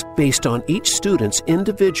assistance based on each student's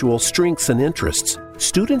individual strengths and interests.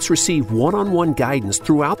 Students receive one-on-one guidance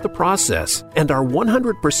throughout the process, and our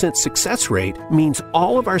 100% success rate means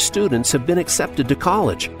all of our students have been accepted to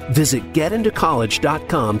college. Visit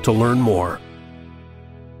getintocollege.com to learn more.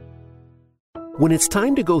 When it's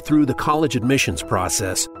time to go through the college admissions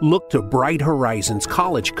process, look to Bright Horizons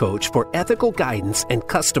College Coach for ethical guidance and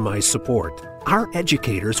customized support. Our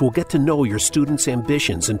educators will get to know your students'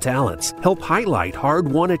 ambitions and talents, help highlight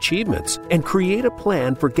hard-won achievements, and create a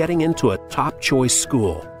plan for getting into a top-choice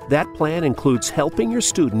school. That plan includes helping your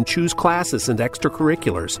student choose classes and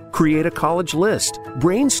extracurriculars, create a college list,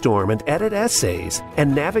 brainstorm and edit essays,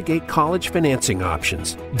 and navigate college financing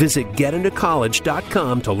options. Visit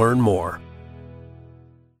getintocollege.com to learn more.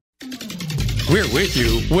 We're with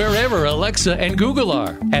you wherever Alexa and Google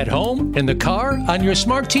are. At home, in the car, on your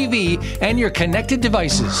smart TV, and your connected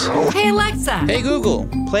devices. Hey, Alexa. Hey, Google.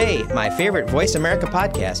 Play my favorite Voice America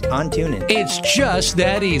podcast on TuneIn. It's just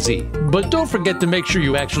that easy. But don't forget to make sure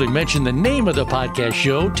you actually mention the name of the podcast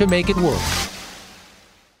show to make it work.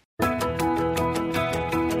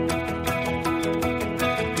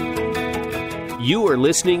 You are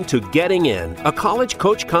listening to Getting In, a College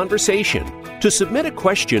Coach Conversation. To submit a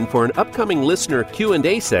question for an upcoming listener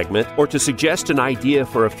Q&A segment or to suggest an idea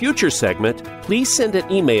for a future segment, please send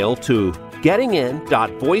an email to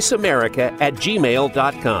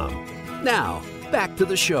gettingin.voiceamerica@gmail.com. Now, back to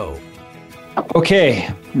the show.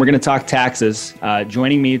 Okay, we're going to talk taxes.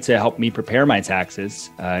 Joining me to help me prepare my taxes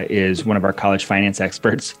is one of our college finance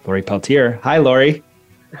experts, Lori Peltier. Hi, Lori.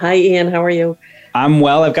 Hi, Ian. How are you? I'm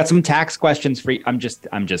well. I've got some tax questions for you. I'm just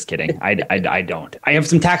kidding. I don't. I have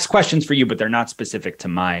some tax questions for you, but they're not specific to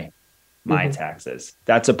my taxes.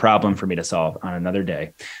 That's a problem for me to solve on another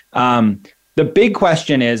day. The big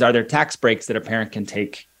question is, are there tax breaks that a parent can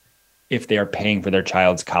take if they are paying for their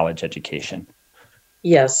child's college education?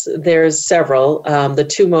 Yes, there's several. The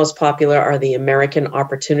two most popular are the American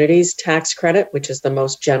Opportunities Tax Credit, which is the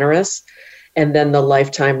most generous, and then the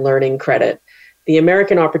Lifetime Learning Credit. The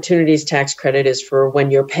American Opportunities Tax Credit is for when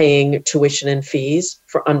you're paying tuition and fees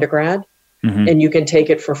for undergrad, and you can take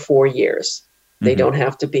it for 4 years. They don't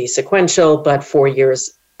have to be sequential, but 4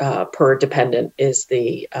 years per dependent is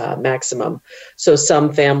the maximum. So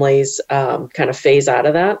some families kind of phase out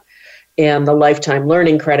of that. And the Lifetime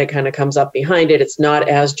Learning Credit kind of comes up behind it. It's not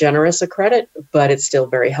as generous a credit, but it's still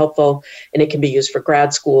very helpful. And it can be used for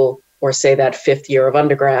grad school or say that 5th year of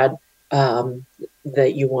undergrad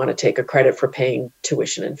that you want to take a credit for paying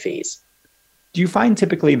tuition and fees. Do you find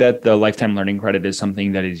typically that the Lifetime Learning Credit is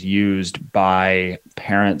something that is used by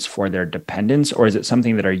parents for their dependents, or is it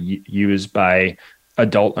something that are used by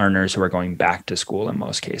adult learners who are going back to school in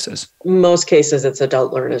most cases? Most cases, it's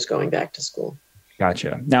adult learners going back to school.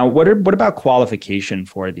 Gotcha. Now, what about qualification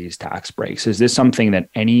for these tax breaks? Is this something that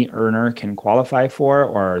any earner can qualify for,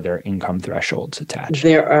 or are there income thresholds attached?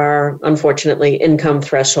 There are, unfortunately, income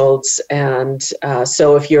thresholds. And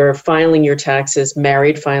so if you're filing your taxes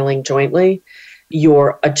married, filing jointly,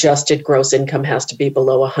 your adjusted gross income has to be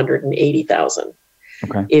below $180,000.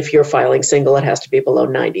 Okay. If you're filing single, it has to be below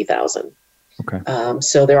 $90,000. Okay.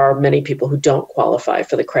 So there are many people who don't qualify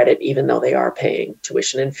for the credit, even though they are paying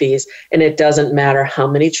tuition and fees. And it doesn't matter how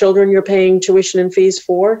many children you're paying tuition and fees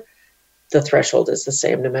for. The threshold is the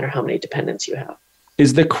same, no matter how many dependents you have.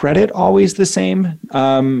 Is the credit always the same,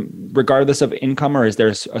 regardless of income, or is there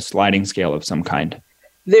a sliding scale of some kind?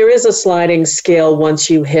 There is a sliding scale once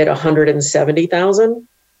you hit $170,000.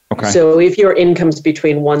 Okay. So if your income's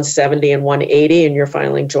between $170 and $180 and you're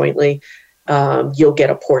filing jointly, you'll get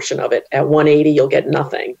a portion of it. At $180, you'll get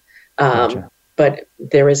nothing. Gotcha. But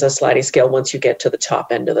there is a sliding scale once you get to the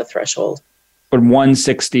top end of the threshold. But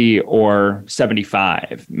 160 or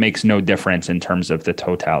 75 makes no difference in terms of the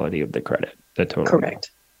totality of the credit. The total.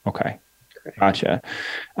 Correct. Okay. Correct. Gotcha.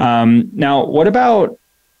 Now, what about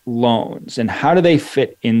loans and how do they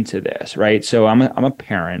fit into this, right? So I'm a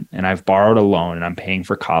parent and I've borrowed a loan and I'm paying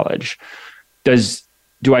for college.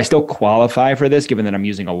 Do I still qualify for this given that I'm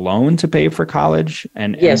using a loan to pay for college?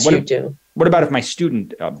 And yes, you do. What about if my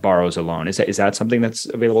student borrows a loan? Is that something that's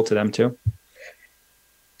available to them too?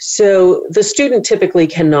 So the student typically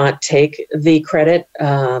cannot take the credit.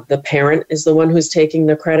 The parent is the one who's taking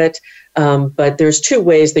the credit. But there's two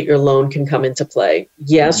ways that your loan can come into play.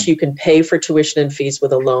 Yes, you can pay for tuition and fees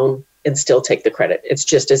with a loan and still take the credit. It's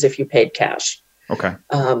just as if you paid cash. Okay.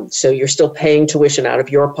 So you're still paying tuition out of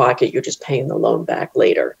your pocket. You're just paying the loan back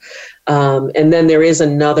later. And then there is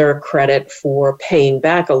another credit for paying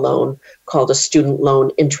back a loan called a student loan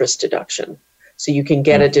interest deduction. So you can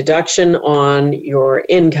get a deduction on your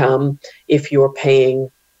income if you're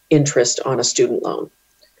paying interest on a student loan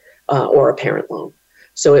or a parent loan.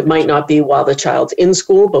 So it might not be while the child's in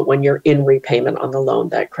school, but when you're in repayment on the loan,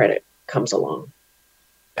 that credit comes along.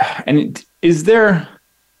 And is there...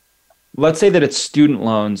 Let's say that it's student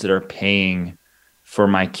loans that are paying for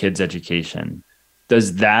my kid's education.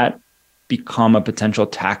 Does that become a potential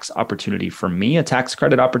tax opportunity for me, a tax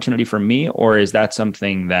credit opportunity for me? Or is that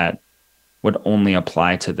something that would only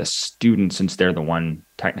apply to the student since they're the one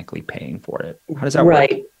technically paying for it? How does that work?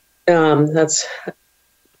 Right. That's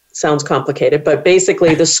sounds complicated, but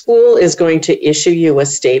basically the school is going to issue you a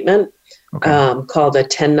statement called a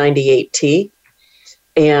 1098-T.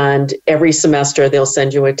 And every semester, they'll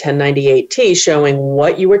send you a 1098-T showing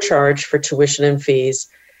what you were charged for tuition and fees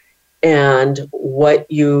and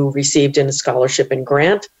what you received in a scholarship and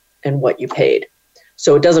grant and what you paid.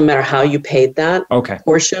 So it doesn't matter how you paid that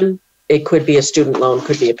portion. It could be a student loan,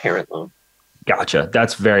 could be a parent loan. Gotcha.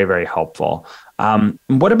 That's very, very helpful.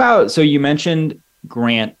 What about, so you mentioned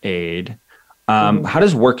grant aid. How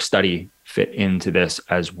does work study fit into this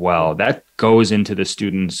as well? That goes into the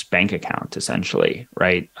student's bank account, essentially,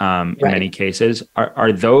 right? In many cases.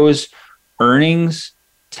 Are those earnings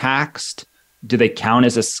taxed? Do they count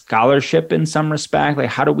as a scholarship in some respect? Like,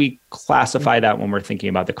 how do we classify that when we're thinking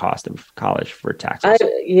about the cost of college for taxes?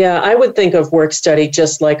 I would think of work study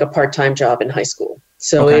just like a part-time job in high school.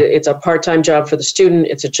 So it's a part-time job for the student.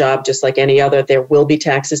 It's a job just like any other. There will be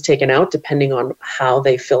taxes taken out depending on how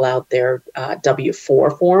they fill out their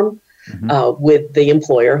W-4 form with the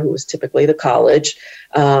employer, who is typically the college.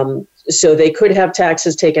 So they could have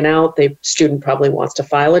taxes taken out. The student probably wants to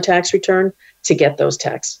file a tax return to get those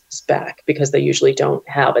taxes back because they usually don't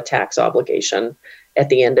have a tax obligation at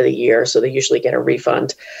the end of the year. So they usually get a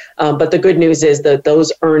refund. But the good news is that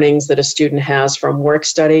those earnings that a student has from work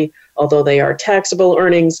study, although they are taxable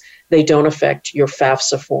earnings, they don't affect your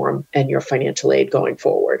FAFSA form and your financial aid going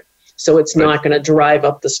forward. So it's not going to drive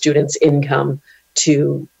up the student's income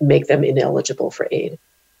to make them ineligible for aid.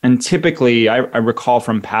 And typically, I recall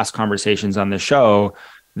from past conversations on the show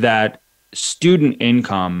that student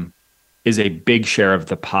income is a big share of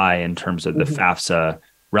the pie in terms of the FAFSA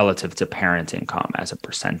relative to parent income as a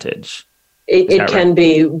percentage. It can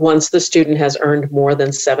be once the student has earned more than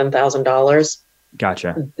 $7,000.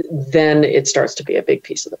 Gotcha. Then it starts to be a big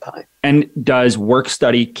piece of the pie. And does work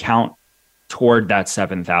study count toward that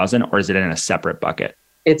 7,000, or is it in a separate bucket?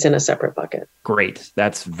 It's in a separate bucket. Great.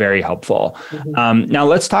 That's very helpful. Now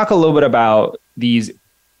let's talk a little bit about these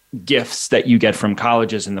gifts that you get from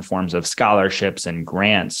colleges in the forms of scholarships and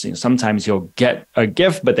grants. Sometimes you'll get a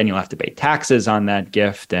gift, but then you'll have to pay taxes on that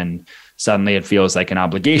gift. And suddenly it feels like an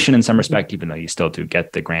obligation in some respect, even though you still do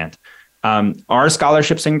get the grant. Are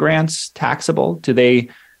scholarships and grants taxable?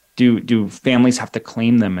 Do families have to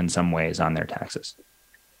claim them in some ways on their taxes?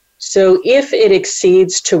 So if it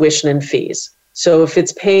exceeds tuition and fees, so if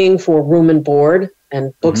it's paying for room and board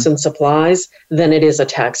and books and supplies, then it is a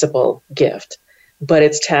taxable gift, but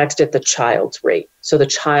it's taxed at the child's rate. So the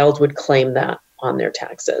child would claim that on their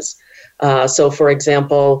taxes. So for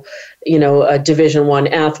example, a Division I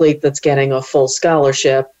athlete that's getting a full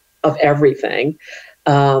scholarship of everything,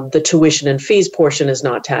 the tuition and fees portion is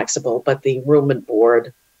not taxable, but the room and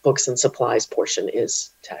board, books and supplies portion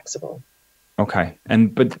is taxable. Okay.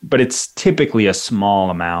 But it's typically a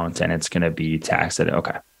small amount and it's going to be taxed at,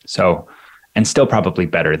 okay. So, and still probably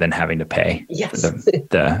better than having to pay for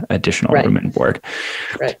the additional room and board.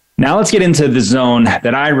 Right. Now let's get into the zone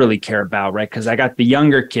that I really care about, right? Because I got the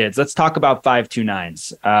younger kids. Let's talk about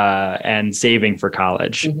 529s and saving for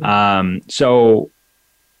college. So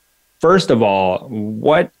first of all,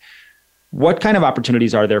 what kind of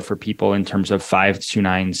opportunities are there for people in terms of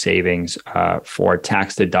 529 savings for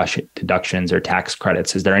tax deductions or tax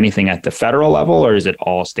credits? Is there anything at the federal level or is it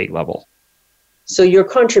all state level? So your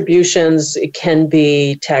contributions can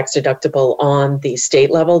be tax deductible on the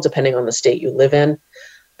state level, depending on the state you live in.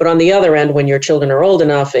 But on the other end, when your children are old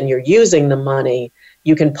enough and you're using the money,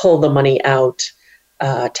 you can pull the money out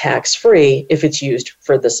tax-free if it's used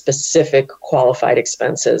for the specific qualified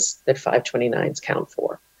expenses that 529s count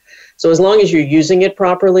for. So as long as you're using it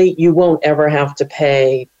properly, you won't ever have to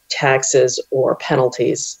pay taxes or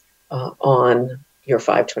penalties on your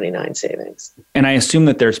 529 savings. And I assume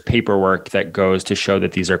that there's paperwork that goes to show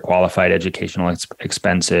that these are qualified educational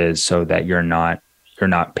expenses so that you're not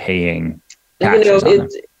paying taxes on them.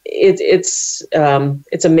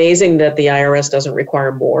 It's amazing that the IRS doesn't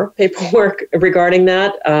require more paperwork regarding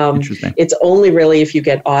that. It's only really if you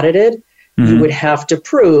get audited, you would have to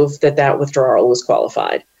prove that withdrawal was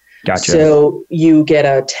qualified. Gotcha. So you get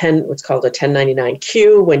what's called a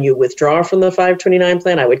 1099-Q when you withdraw from the 529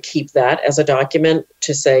 plan. I would keep that as a document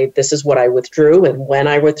to say, this is what I withdrew and when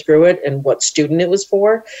I withdrew it and what student it was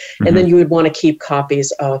for. And then you would want to keep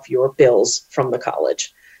copies of your bills from the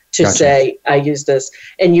college to say, I use this.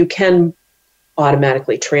 And you can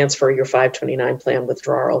automatically transfer your 529 plan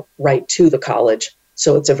withdrawal right to the college.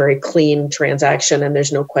 So it's a very clean transaction and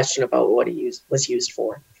there's no question about what it was used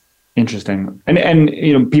for. Interesting.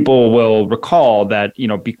 And people will recall that,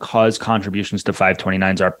 because contributions to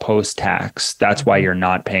 529s are post-tax, that's why you're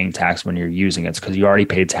not paying tax when you're using it. It's because you already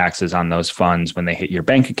paid taxes on those funds when they hit your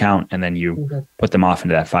bank account and then you put them off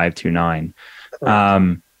into that 529.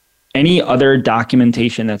 Any other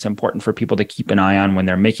documentation that's important for people to keep an eye on when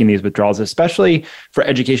they're making these withdrawals, especially for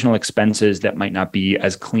educational expenses that might not be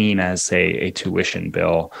as clean as, say, a tuition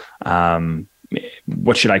bill?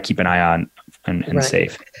 What should I keep an eye on and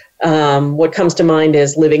save? What comes to mind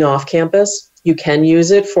is living off campus. You can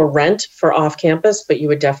use it for rent for off campus, but you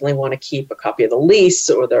would definitely want to keep a copy of the lease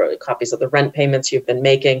or the copies of the rent payments you've been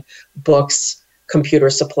making, books, computer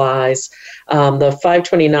supplies. The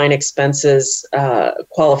 529 expenses,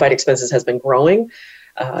 qualified expenses has been growing.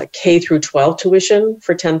 K through 12 tuition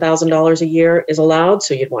for $10,000 a year is allowed,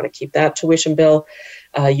 so you'd want to keep that tuition bill.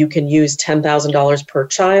 You can use $10,000 per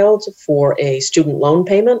child for a student loan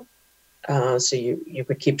payment. So you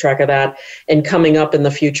could keep track of that. And coming up in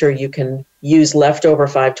the future, you can use leftover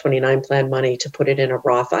 529 plan money to put it in a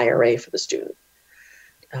Roth IRA for the student.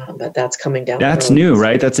 but that's coming down. That's new,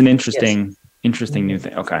 right? That's an interesting new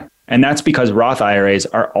thing. Okay. And that's because Roth IRAs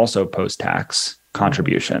are also post-tax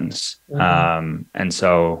contributions. And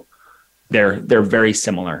so they're very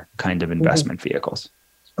similar kind of investment vehicles.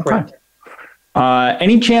 Correct. Okay.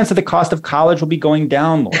 Any chance that the cost of college will be going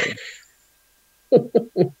down, Lori?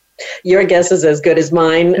 Your guess is as good as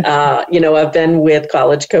mine. I've been with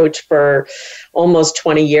College Coach for almost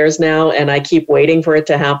 20 years now, and I keep waiting for it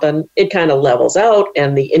to happen. It kind of levels out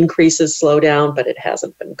and the increases slow down, but it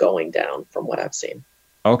hasn't been going down from what I've seen.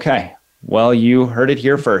 Okay. Well, you heard it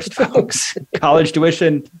here first, folks. College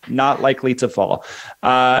tuition, not likely to fall.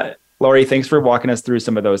 Lori, thanks for walking us through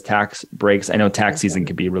some of those tax breaks. I know tax season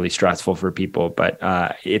can be really stressful for people, but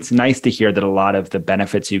it's nice to hear that a lot of the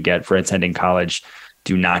benefits you get for attending college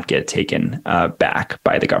do not get taken back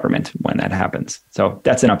by the government when that happens. So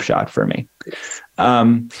that's an upshot for me.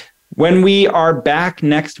 When we are back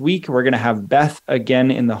next week, we're going to have Beth again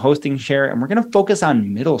in the hosting chair, and we're going to focus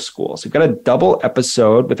on middle school. So we've got a double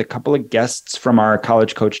episode with a couple of guests from our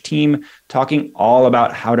College Coach team talking all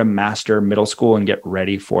about how to master middle school and get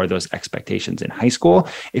ready for those expectations in high school.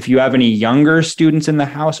 If you have any younger students in the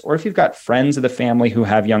house, or if you've got friends of the family who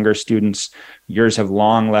have younger students, yours have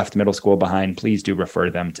long left middle school behind, please do refer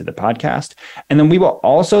them to the podcast. And then we will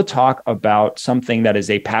also talk about something that is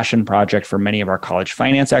a passion project for many of our college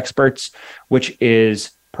finance experts, which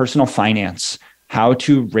is personal finance, how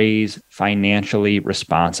to raise financially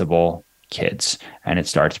responsible kids. And it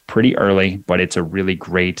starts pretty early, but it's a really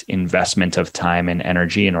great investment of time and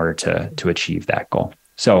energy in order to achieve that goal.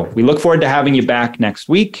 So we look forward to having you back next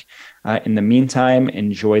week. In the meantime,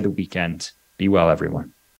 enjoy the weekend. Be well,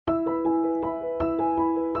 everyone.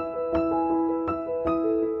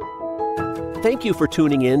 Thank you for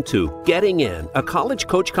tuning in to Getting In, a College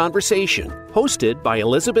Coach Conversation, hosted by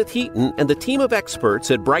Elizabeth Heaton and the team of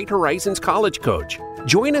experts at Bright Horizons College Coach.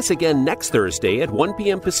 Join us again next Thursday at 1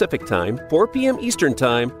 p.m. Pacific Time, 4 p.m. Eastern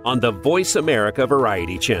Time on the Voice America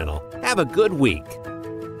Variety Channel. Have a good week.